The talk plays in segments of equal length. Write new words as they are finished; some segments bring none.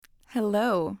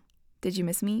Hello. Did you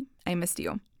miss me? I missed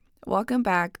you. Welcome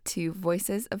back to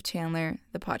Voices of Chandler,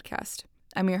 the podcast.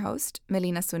 I'm your host,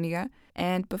 Melina Zuniga,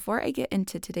 and before I get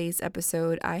into today's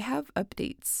episode, I have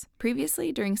updates.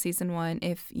 Previously, during season 1,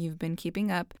 if you've been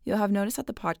keeping up, you'll have noticed that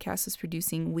the podcast was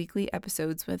producing weekly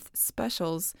episodes with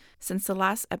specials since the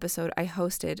last episode I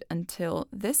hosted until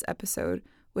this episode,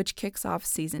 which kicks off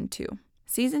season 2.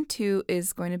 Season 2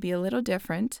 is going to be a little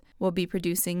different. We'll be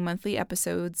producing monthly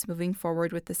episodes moving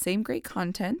forward with the same great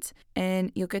content,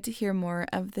 and you'll get to hear more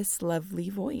of this lovely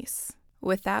voice.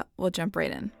 With that, we'll jump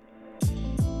right in.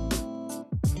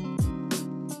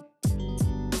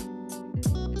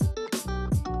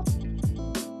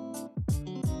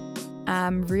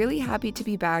 I'm really happy to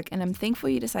be back, and I'm thankful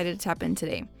you decided to tap in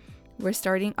today. We're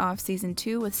starting off season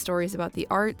 2 with stories about the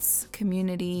arts,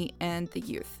 community, and the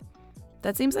youth.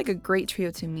 That seems like a great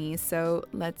trio to me, so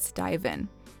let's dive in.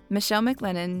 Michelle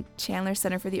McLennan, Chandler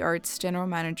Center for the Arts General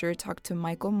Manager, talked to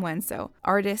Michael Muenzo,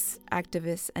 artist,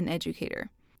 activist, and educator.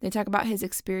 They talk about his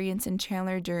experience in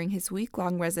Chandler during his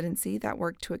week-long residency that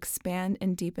worked to expand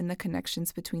and deepen the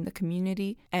connections between the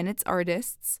community and its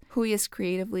artists, who he is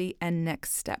creatively, and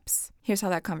next steps. Here's how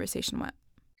that conversation went.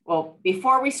 Well,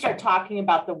 before we start talking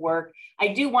about the work, I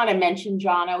do want to mention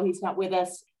Jono. He's not with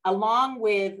us. Along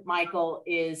with Michael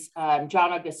is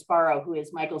Jono Gasparo, who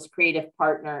is Michael's creative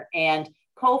partner and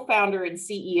co-founder and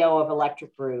CEO of Electric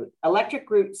Root. Electric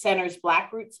Root centers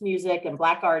Black roots music and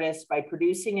Black artists by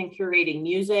producing and curating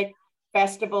music,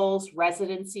 festivals,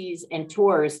 residencies, and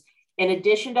tours, in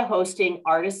addition to hosting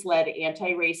artist-led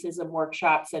anti-racism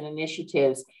workshops and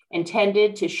initiatives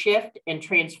intended to shift and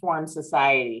transform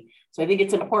society. So I think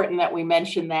it's important that we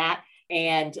mention that.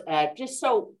 And just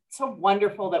so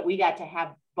wonderful that we got to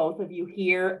have both of you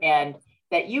here and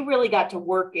that you really got to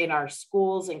work in our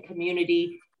schools and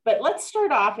community. But let's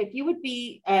start off, if you would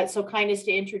be so kind as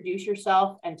to introduce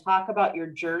yourself and talk about your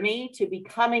journey to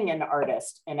becoming an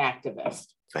artist and activist.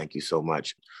 Thank you so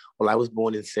much. Well, I was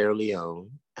born in Sierra Leone,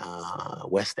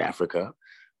 West Africa,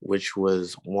 which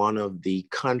was one of the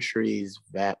countries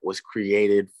that was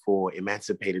created for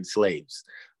emancipated slaves,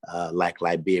 like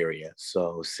Liberia.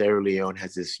 So Sierra Leone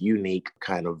has this unique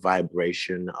kind of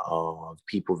vibration of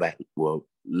people that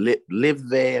lived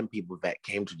there and people that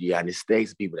came to the United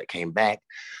States, people that came back.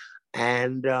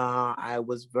 And I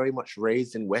was very much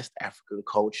raised in West African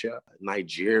culture,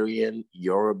 Nigerian,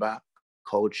 Yoruba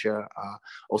culture.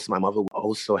 Also, my mother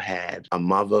also had a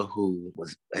mother who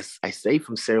was, I say,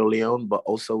 from Sierra Leone, but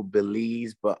also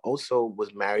Belize, but also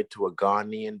was married to a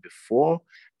Ghanaian before.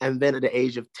 And then at the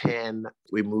age of 10,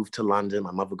 we moved to London.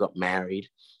 My mother got married.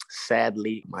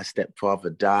 Sadly, my stepfather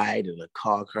died in a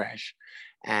car crash.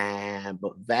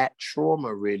 But that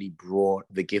trauma really brought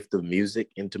the gift of music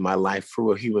into my life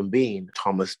through a human being,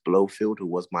 Thomas Blofield, who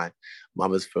was my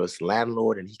mother's first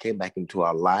landlord. And he came back into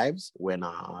our lives when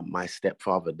my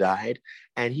stepfather died.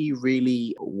 And he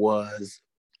really was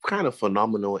kind of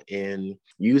phenomenal in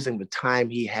using the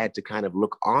time he had to kind of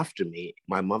look after me.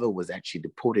 My mother was actually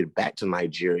deported back to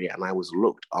Nigeria, and I was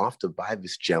looked after by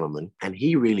this gentleman. And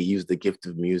he really used the gift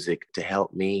of music to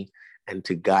help me and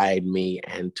to guide me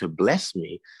and to bless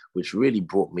me, which really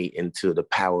brought me into the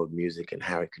power of music and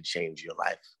how it can change your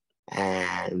life.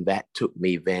 And that took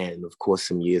me then, of course,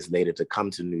 some years later to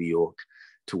come to New York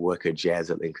to work at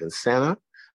Jazz at Lincoln Center,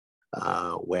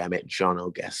 where I met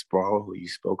Jono Gasparo, who you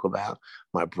spoke about,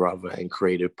 my brother and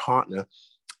creative partner.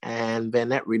 And then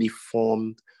that really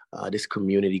formed this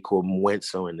community called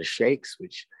Muenzo and the Shakes,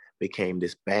 which became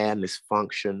this band, this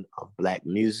function of Black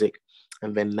music.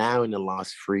 And then now in the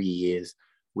last 3 years,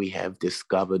 we have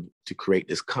discovered to create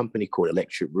this company called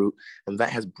Electric Root. And that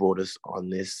has brought us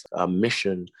on this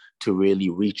mission to really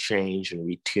rechange and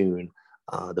retune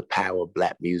the power of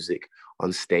Black music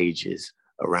on stages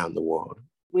around the world.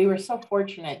 We were so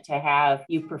fortunate to have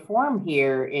you perform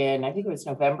here in, I think it was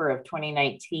November of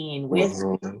 2019 with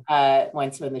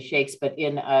Muenzo and the Shakes, but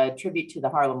in a tribute to the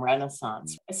Harlem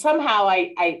Renaissance. Somehow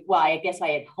I guess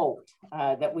I had hoped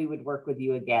that we would work with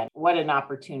you again. What an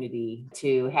opportunity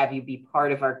to have you be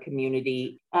part of our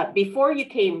community. Before you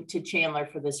came to Chandler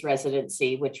for this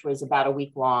residency, which was about a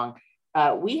week long,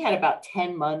 we had about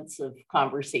 10 months of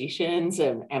conversations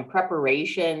and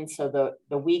preparation. So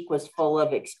the week was full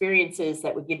of experiences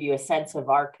that would give you a sense of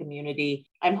our community.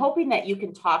 I'm hoping that you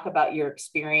can talk about your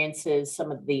experiences, some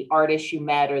of the artists you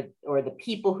met or the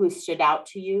people who stood out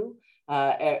to you,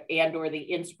 and or the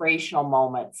inspirational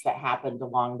moments that happened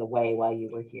along the way while you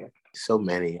were here. So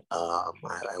many.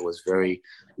 I was very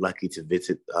lucky to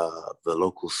visit the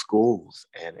local schools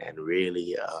and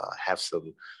really have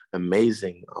some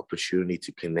amazing opportunity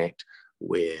to connect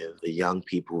with the young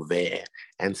people there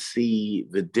and see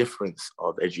the difference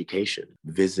of education.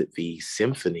 Visit the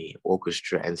symphony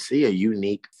orchestra and see a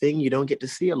unique thing you don't get to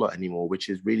see a lot anymore, which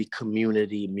is really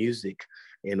community music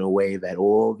in a way that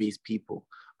all these people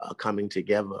are coming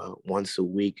together once a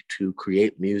week to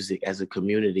create music as a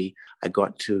community. I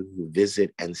got to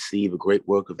visit and see the great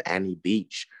work of Annie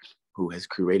Beach, who has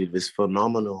created this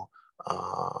phenomenal,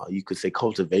 you could say,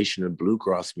 cultivation of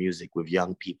bluegrass music with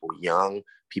young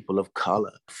people of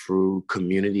color through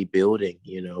community building,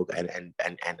 and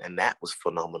that was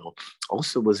phenomenal.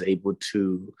 Also was able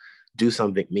to do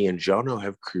something me and Jono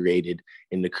have created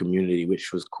in the community,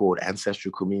 which was called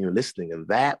Ancestral Communal Listening. And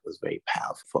that was very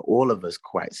powerful for all of us,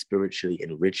 quite spiritually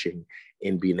enriching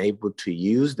in being able to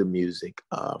use the music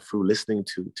through listening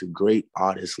to great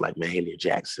artists like Mahalia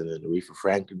Jackson and Aretha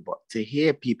Franklin, but to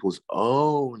hear people's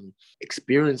own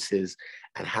experiences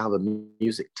and how the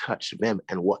music touched them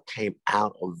and what came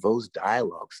out of those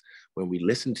dialogues when we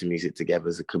listened to music together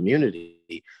as a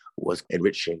community was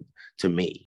enriching to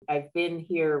me. I've been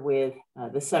here with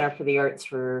the Center for the Arts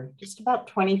for just about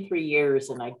 23 years,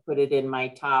 and I put it in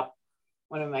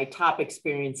one of my top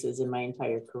experiences in my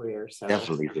entire career. So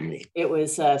definitely for me. It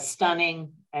was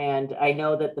stunning. And I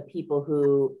know that the people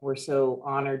who were so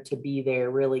honored to be there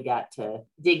really got to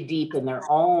dig deep in their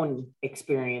own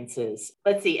experiences.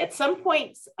 Let's see, at some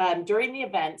points during the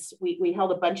events, we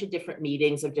held a bunch of different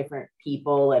meetings of different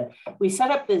people, and we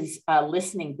set up these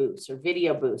listening booths or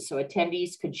video booths so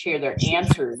attendees could share their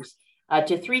answers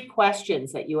to 3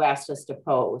 questions that you asked us to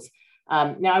pose.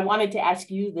 Now, I wanted to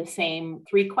ask you the same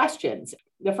 3 questions.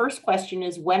 The first question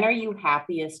is, when are you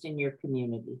happiest in your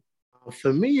community?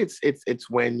 For me, it's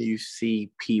when you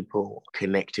see people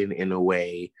connecting in a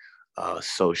way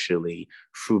socially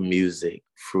through music,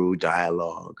 through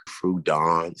dialogue, through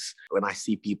dance. When I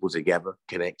see people together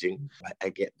connecting, I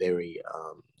get very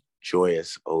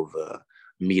joyous over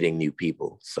meeting new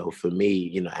people. So for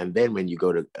me, and then when you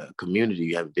go to a community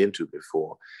you haven't been to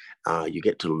before, you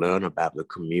get to learn about the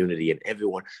community and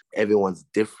everyone's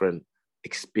different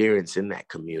experience in that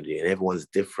community and everyone's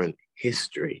different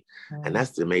history. And that's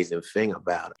the amazing thing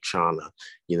about Chandler.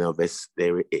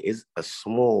 There is a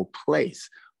small place,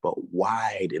 but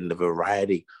wide in the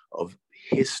variety of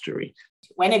history.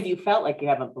 When have you felt like you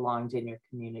haven't belonged in your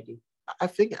community? I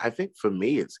think for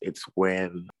me, it's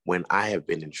when I have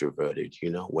been introverted,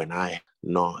 when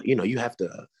you have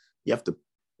to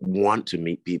want to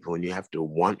meet people, and you have to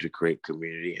want to create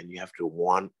community, and you have to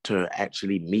want to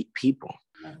actually meet people.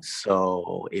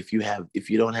 So if you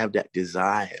don't have that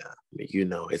desire,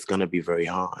 it's going to be very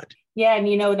hard. Yeah.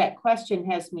 And that question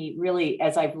has me really,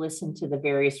 as I've listened to the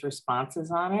various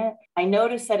responses on it, I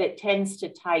notice that it tends to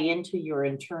tie into your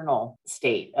internal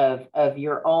state of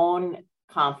your own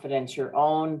confidence, your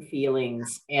own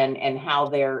feelings, and how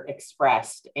they're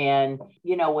expressed. And,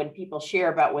 when people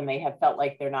share about when they have felt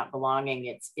like they're not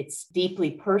belonging, it's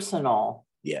deeply personal.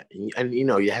 Yeah. And,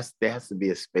 there has to be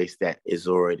a space that is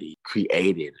already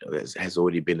created, or has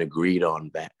already been agreed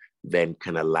on, that then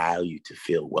can allow you to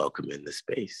feel welcome in the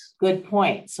space. Good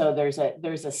point. So there's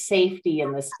a safety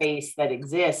in the space that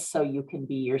exists so you can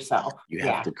be yourself. You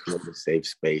have to create a safe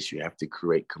space. You have to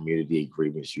create community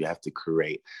agreements. You have to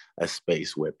create a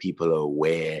space where people are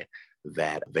aware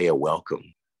that they are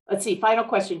welcome. Let's see, final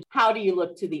question. How do you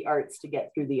look to the arts to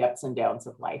get through the ups and downs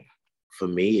of life? For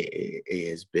me, it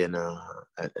has been a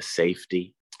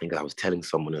safety. I think I was telling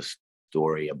someone a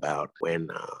story about when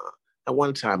at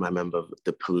one time, I remember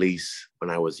the police,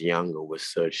 when I was younger, was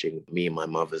searching me and my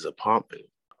mother's apartment.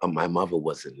 My mother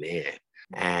wasn't there.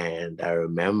 And I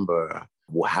remember,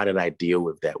 how did I deal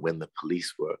with that when the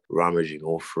police were rummaging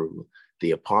all through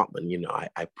the apartment?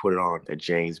 I put on a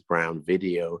James Brown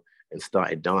video and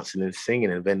started dancing and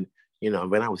singing. And then,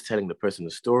 when I was telling the person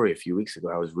the story a few weeks ago,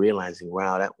 I was realizing,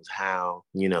 wow, that was how,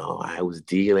 I was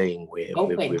dealing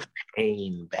with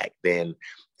pain back then.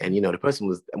 And, the person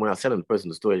was, when I was telling the person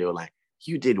the story, they were like,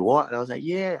 you did what? And I was like,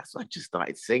 yeah. So I just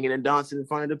started singing and dancing in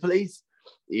front of the police,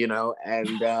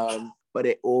 and, but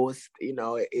it always, that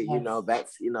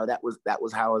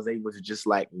was how I was able to just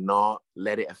not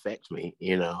let it affect me,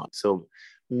 So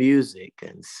music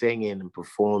and singing and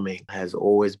performing has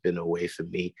always been a way for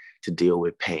me to deal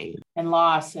with pain and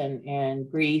loss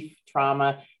and grief,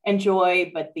 trauma and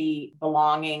joy, but the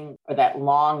belonging or that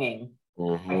longing.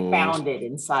 I found it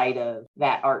inside of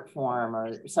that art form or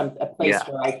a place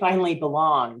where I finally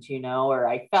belonged, or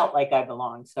I felt like I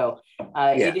belonged. So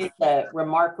it is a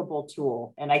remarkable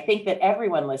tool. And I think that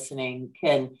everyone listening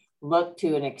can look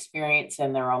to an experience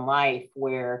in their own life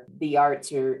where the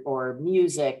arts or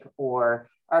music or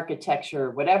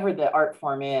architecture, whatever the art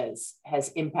form is, has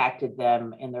impacted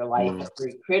them in their life at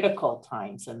very critical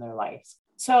times in their lives.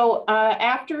 So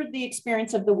after the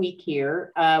experience of the week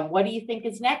here, what do you think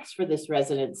is next for this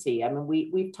residency? I mean,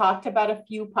 we've talked about a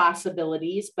few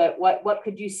possibilities, but what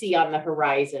could you see on the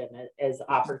horizon as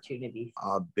opportunities?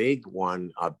 Our big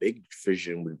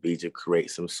vision would be to create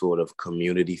some sort of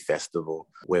community festival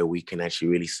where we can actually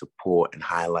really support and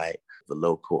highlight the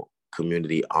local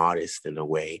community artists in a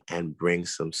way and bring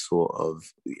some sort of,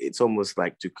 it's almost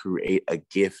like to create a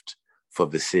gift for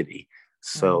the city.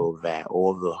 So that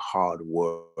all the hard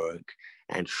work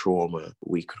and trauma,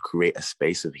 we could create a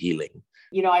space of healing.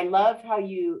 You know, I love how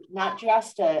you, not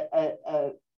just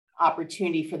a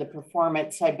opportunity for the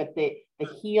performance side, but the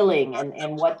healing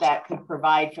and what that could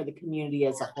provide for the community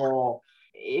as a whole.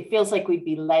 It feels like we'd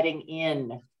be letting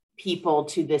in people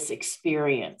to this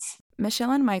experience.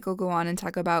 Michelle and Michael go on and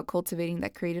talk about cultivating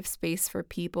that creative space for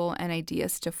people and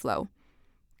ideas to flow.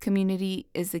 Community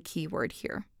is the key word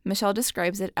here. Michelle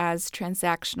describes it as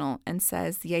transactional and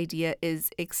says the idea is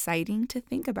exciting to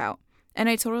think about. And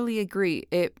I totally agree.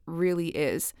 It really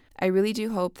is. I really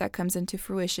do hope that comes into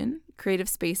fruition. Creative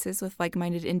spaces with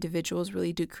like-minded individuals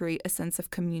really do create a sense of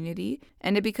community,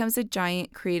 and it becomes a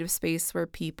giant creative space where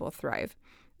people thrive.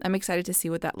 I'm excited to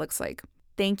see what that looks like.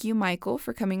 Thank you, Michael,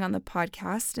 for coming on the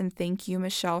podcast, and thank you,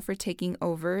 Michelle, for taking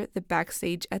over the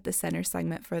Backstage at the Center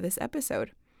segment for this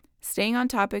episode. Staying on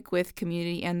topic with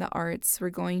community and the arts, we're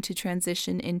going to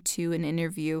transition into an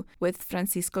interview with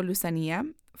Francisco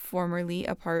Luzania, formerly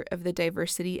a part of the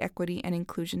Diversity, Equity, and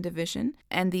Inclusion Division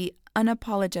and the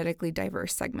Unapologetically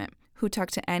Diverse segment, who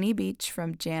talked to Annie Beach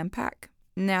from Jam Pack.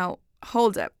 Now,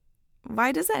 hold up.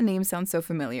 Why does that name sound so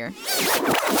familiar?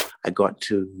 I got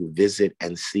to visit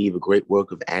and see the great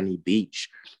work of Annie Beach,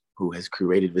 who has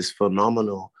created this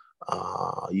phenomenal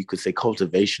you could say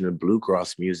cultivation of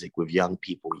bluegrass music with young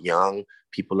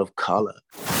people of color.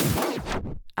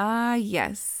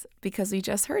 Yes, because we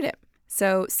just heard it.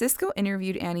 So Cisco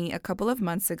interviewed Annie a couple of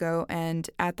months ago, and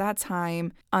at that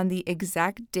time, on the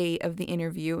exact date of the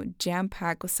interview, Jam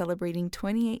Pack was celebrating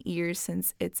 28 years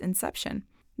since its inception.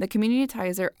 The community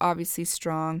ties are obviously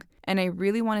strong, and I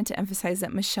really wanted to emphasize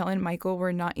that Michelle and Michael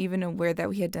were not even aware that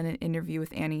we had done an interview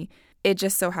with Annie. It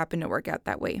just so happened to work out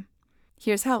that way.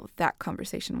 Here's how that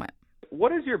conversation went.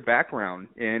 What is your background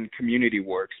in community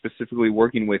work, specifically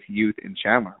working with youth in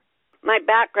Chandler? My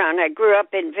background, I grew up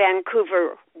in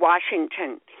Vancouver,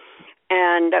 Washington.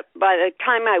 And by the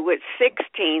time I was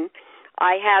 16,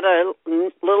 I had a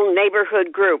little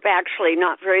neighborhood group, actually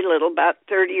not very little, about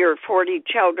 30 or 40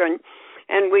 children.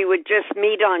 And we would just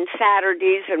meet on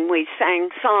Saturdays and we sang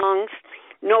songs,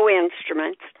 no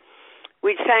instruments.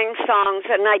 We sang songs,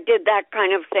 and I did that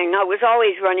kind of thing. I was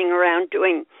always running around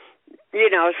doing,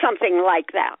 something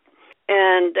like that.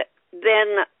 And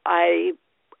then I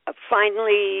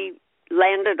finally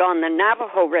landed on the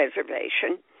Navajo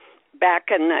reservation back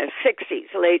in the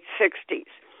 60s, late 60s.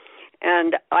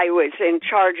 And I was in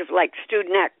charge of,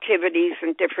 student activities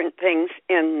and different things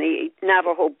in the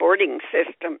Navajo boarding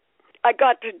system. I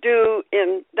got to do,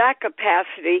 in that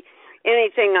capacity,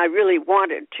 anything I really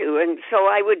wanted to. And so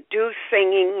I would do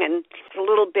singing and a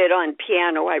little bit on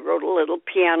piano. I wrote a little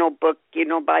piano book,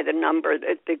 by the number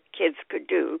that the kids could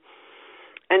do.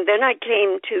 And then I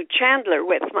came to Chandler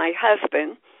with my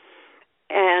husband,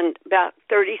 and about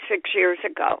 36 years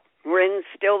ago. We're in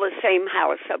still the same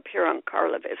house up here on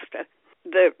Carla Vista.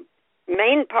 The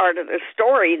main part of the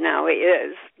story now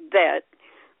is that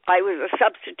I was a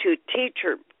substitute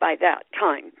teacher by that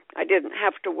time. I didn't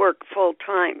have to work full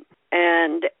time.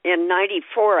 And in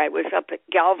 94, I was up at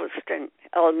Galveston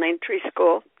Elementary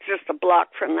School, just a block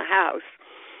from the house.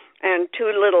 And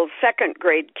two little second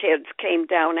grade kids came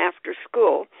down after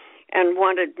school and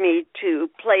wanted me to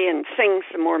play and sing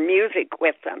some more music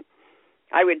with them.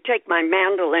 I would take my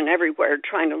mandolin everywhere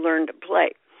trying to learn to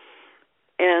play.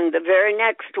 And the very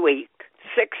next week,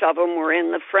 6 of them were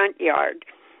in the front yard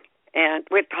and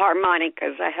with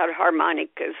harmonicas. I had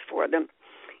harmonicas for them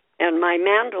and my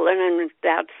mandolin, and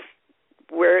that's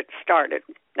where it started.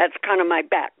 That's kind of my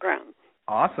background.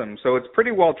 Awesome. So it's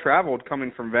pretty well traveled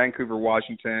coming from Vancouver,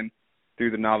 Washington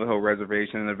through the Navajo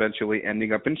Reservation and eventually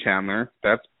ending up in Chandler.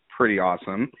 That's pretty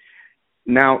awesome.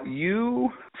 Now, you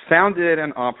founded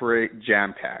and operate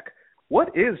Jam Pack. What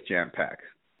is Jam Pack?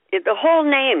 The whole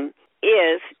name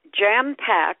is Jam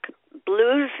Pack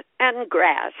Blues and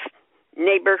Grass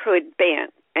Neighborhood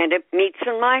Band, and it meets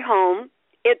in my home.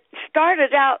 It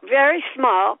started out very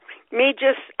small, me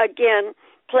just, again,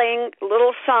 playing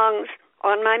little songs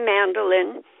on my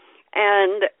mandolin,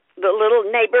 and the little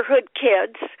neighborhood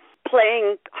kids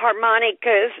playing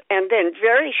harmonicas, and then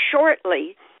very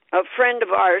shortly, a friend of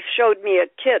ours showed me a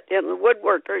kit in the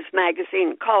Woodworkers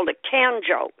magazine called a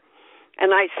Canjo,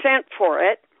 and I sent for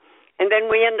it, and then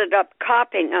we ended up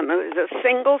copying them. It was a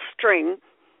single string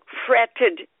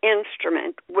fretted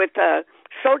instrument with a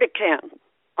soda can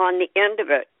on the end of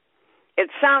it. It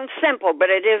sounds simple, but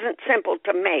it isn't simple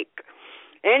to make.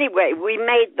 Anyway, we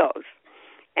made those,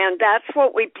 and that's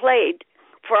what we played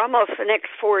for almost the next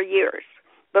 4 years.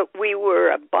 But we were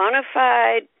a bona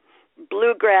fide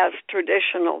bluegrass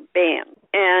traditional band,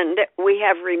 and we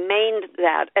have remained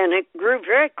that, and it grew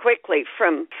very quickly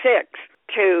from 6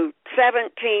 to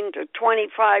 17 to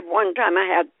 25. One time I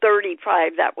had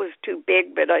 35. That was too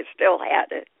big, but I still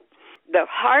had it. The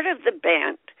heart of the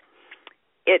band,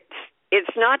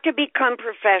 it's not to become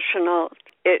professional.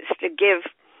 It's to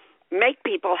make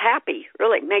people happy,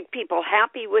 really make people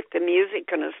happy with the music,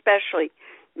 and especially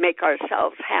make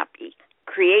ourselves happy.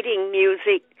 Creating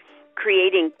music,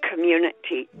 creating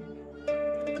community.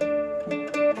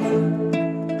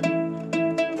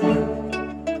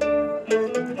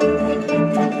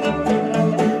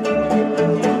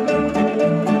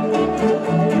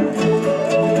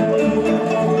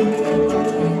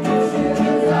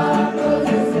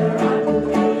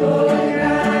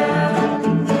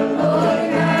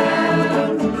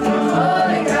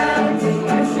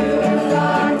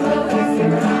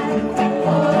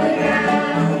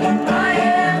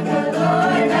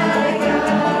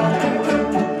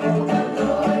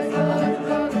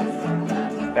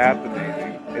 That's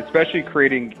amazing. Especially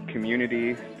creating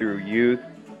community through youth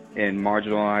in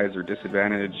marginalized or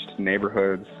disadvantaged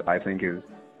neighborhoods, I think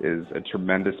is a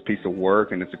tremendous piece of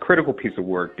work, and it's a critical piece of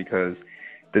work because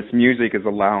this music is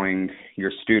allowing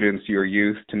your students, your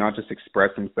youth, to not just express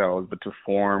themselves, but to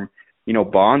form,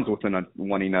 bonds with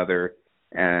one another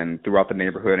and throughout the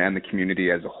neighborhood and the community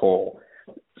as a whole.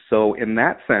 So in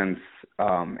that sense,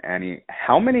 Annie,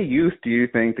 how many youth do you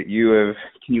think that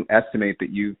can you estimate that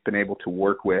you've been able to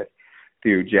work with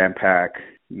through Jam Pack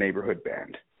Neighborhood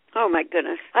Band? Oh, my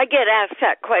goodness. I get asked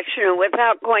that question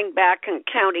without going back and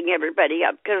counting everybody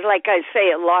up because, like I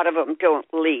say, a lot of them don't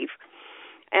leave.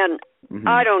 And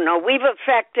I don't know. We've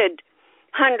affected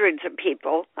hundreds of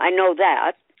people. I know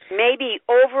that. Maybe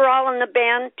overall in the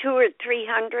band, 200 or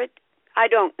 300. I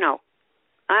don't know.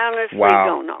 I honestly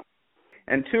don't know.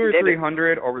 And 200 or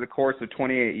 300 over the course of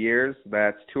 28 years,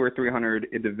 that's 200 or 300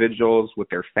 individuals with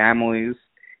their families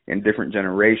in different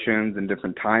generations and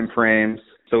different time frames.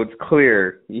 So it's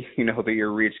clear, that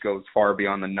your reach goes far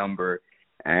beyond the number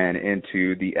and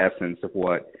into the essence of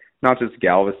what not just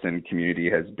Galveston community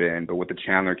has been, but what the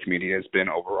Chandler community has been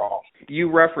overall.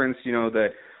 You referenced, that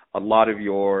a lot of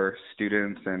your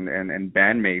students and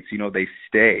bandmates, they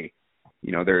stay.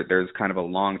 There's kind of a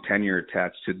long tenure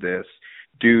attached to this.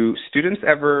 Do students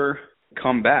ever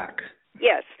come back?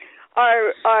 Yes.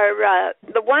 Our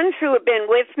the ones who have been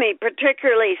with me,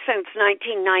 particularly since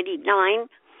 1999,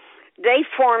 they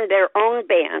formed their own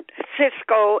band,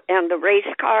 Cisco and the Race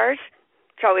Cars.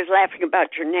 So I was laughing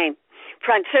about your name.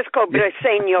 Francisco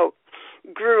Briseño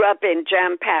grew up in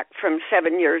Jam Pack from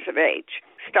 7 years of age,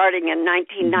 starting in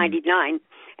 1999.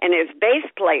 And his bass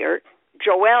player,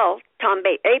 Joelle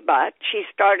Tambe Ebat, she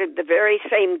started the very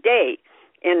same day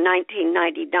in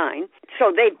 1999.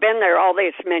 So they've been there all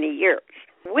this many years.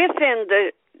 Within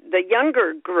the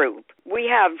younger group, we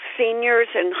have seniors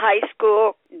in high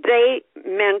school. They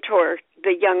mentor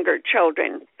the younger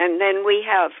children. And then we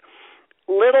have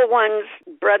little ones,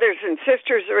 brothers and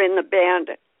sisters are in the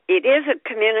band. It is a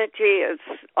community. It's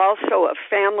also a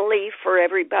family for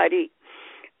everybody.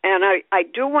 And I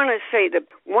do want to say that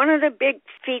one of the big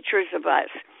features of us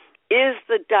is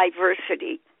the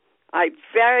diversity. I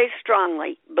very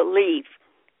strongly believe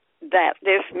that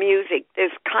this music,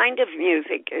 this kind of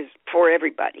music, is for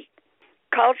everybody.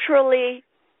 Culturally,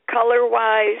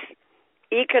 color-wise,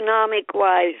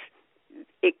 economic-wise,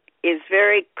 it is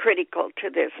very critical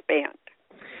to this band.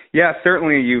 Yeah,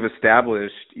 certainly you've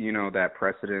established, that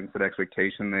precedence, that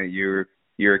expectation that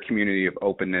you're a community of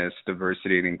openness,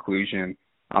 diversity, and inclusion,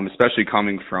 especially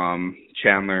coming from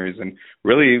Chandler's and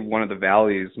really one of the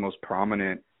Valley's most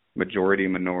prominent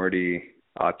majority-minority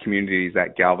communities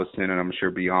at Galveston and I'm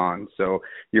sure beyond. So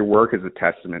your work is a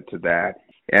testament to that.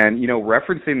 And,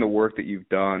 referencing the work that you've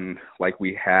done like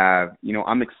we have,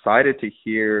 I'm excited to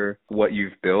hear what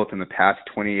you've built in the past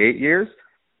 28 years.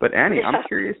 But Annie, I'm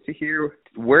curious to hear,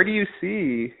 where do you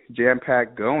see Jam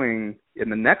Pack going in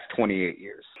the next 28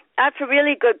 years? That's a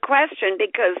really good question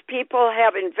because people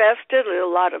have invested a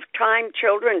lot of time.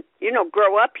 Children,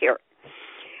 grow up here.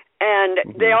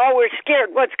 And they all were scared,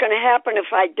 what's going to happen if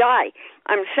I die?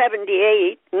 I'm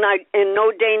 78 and I'm in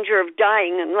no danger of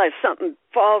dying unless something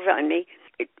falls on me.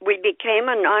 we became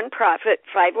a nonprofit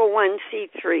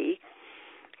 501c3,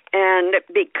 and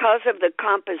because of the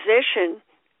composition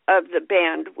of the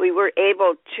band, we were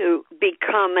able to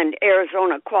become an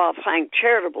Arizona qualifying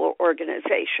charitable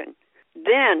organization.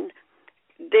 Then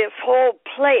this whole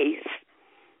place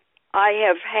I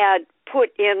have had put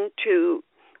into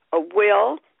a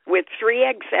will with 3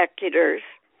 executors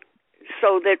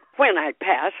so that when I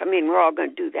pass, we're all going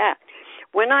to do that.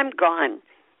 When I'm gone,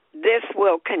 this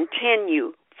will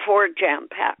continue for Jam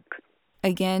Pack.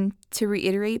 Again, to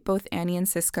reiterate both Annie and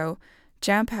Cisco,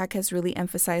 Jam Pack has really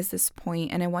emphasized this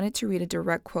point, and I wanted to read a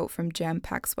direct quote from Jam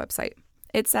Pack's website.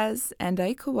 It says, and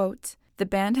I quote, "The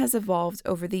band has evolved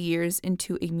over the years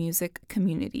into a music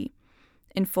community,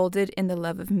 enfolded in the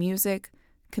love of music,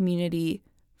 community,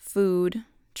 food,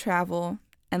 travel,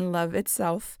 and love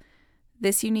itself.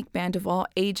 This unique band of all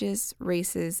ages,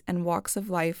 races, and walks of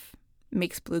life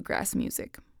makes bluegrass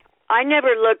music." I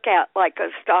never look at like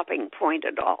a stopping point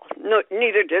at all. No,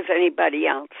 neither does anybody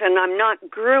else. And I'm not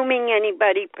grooming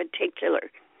anybody particular.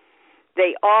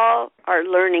 They all are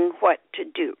learning what to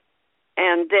do.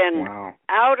 And then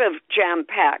out of Jam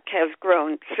Pack has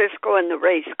grown Cisco and the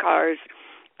Race Cars,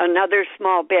 another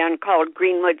small band called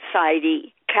Greenwood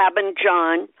Sidey, Cabin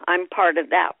John. I'm part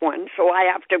of that one, so I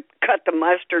have to cut the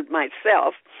mustard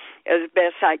myself as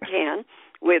best I can.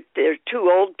 With their 2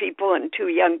 old people and 2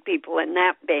 young people in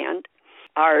that band.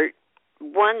 Our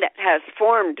one that has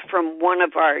formed from one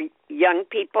of our young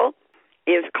people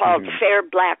is called Fair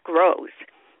Black Rose,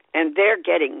 and they're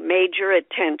getting major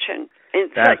attention.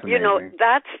 And that's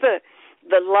that's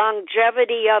the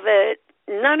longevity of it.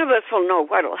 None of us will know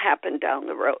what will happen down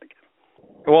the road.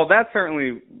 Well, that's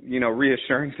certainly,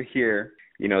 reassuring to hear,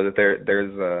 that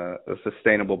there's a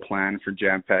sustainable plan for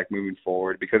Jam Pack moving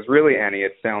forward, because really, Annie,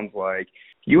 it sounds like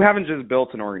you haven't just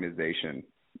built an organization.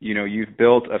 You've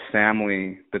built a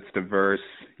family that's diverse.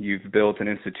 You've built an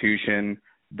institution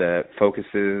that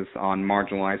focuses on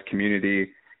marginalized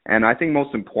community. And I think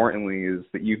most importantly is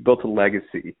that you've built a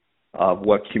legacy of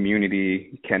what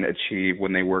community can achieve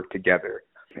when they work together.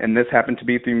 And this happened to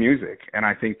be through music. And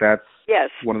I think that's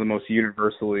one of the most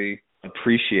universally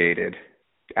appreciated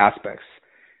aspects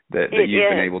that you've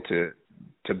been able to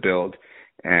build.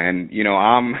 And,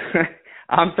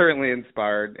 I'm certainly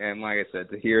inspired, and like I said,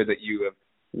 to hear that you have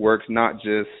worked not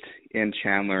just in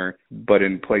Chandler, but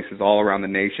in places all around the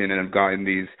nation, and have gotten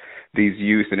these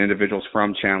youth and individuals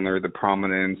from Chandler the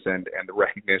prominence and the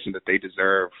recognition that they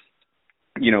deserve,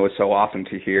 is so awesome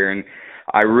to hear. And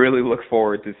I really look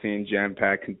forward to seeing Jam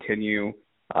Pack continue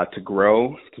to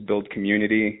grow, to build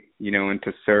community, and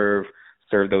to serve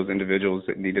those individuals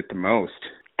that need it the most.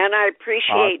 And I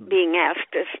appreciate being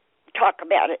asked to talk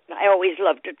about it. I always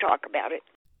love to talk about it.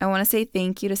 I want to say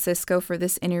thank you to Cisco for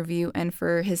this interview and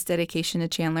for his dedication to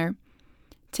Chandler.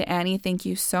 To Annie, thank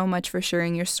you so much for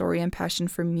sharing your story and passion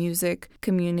for music,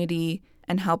 community,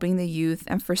 and helping the youth,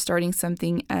 and for starting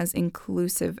something as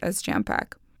inclusive as Jam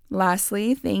Pack.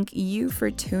 Lastly, thank you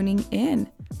for tuning in.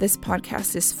 This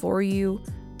podcast is for you,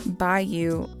 by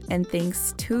you, and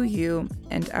thanks to you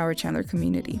and our Chandler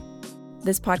community.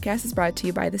 This podcast is brought to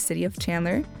you by the City of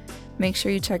Chandler. Make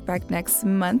sure you check back next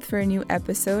month for a new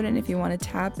episode. And if you want to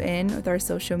tap in with our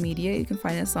social media, you can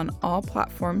find us on all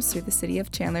platforms through the City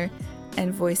of Chandler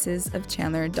and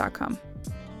voicesofchandler.com.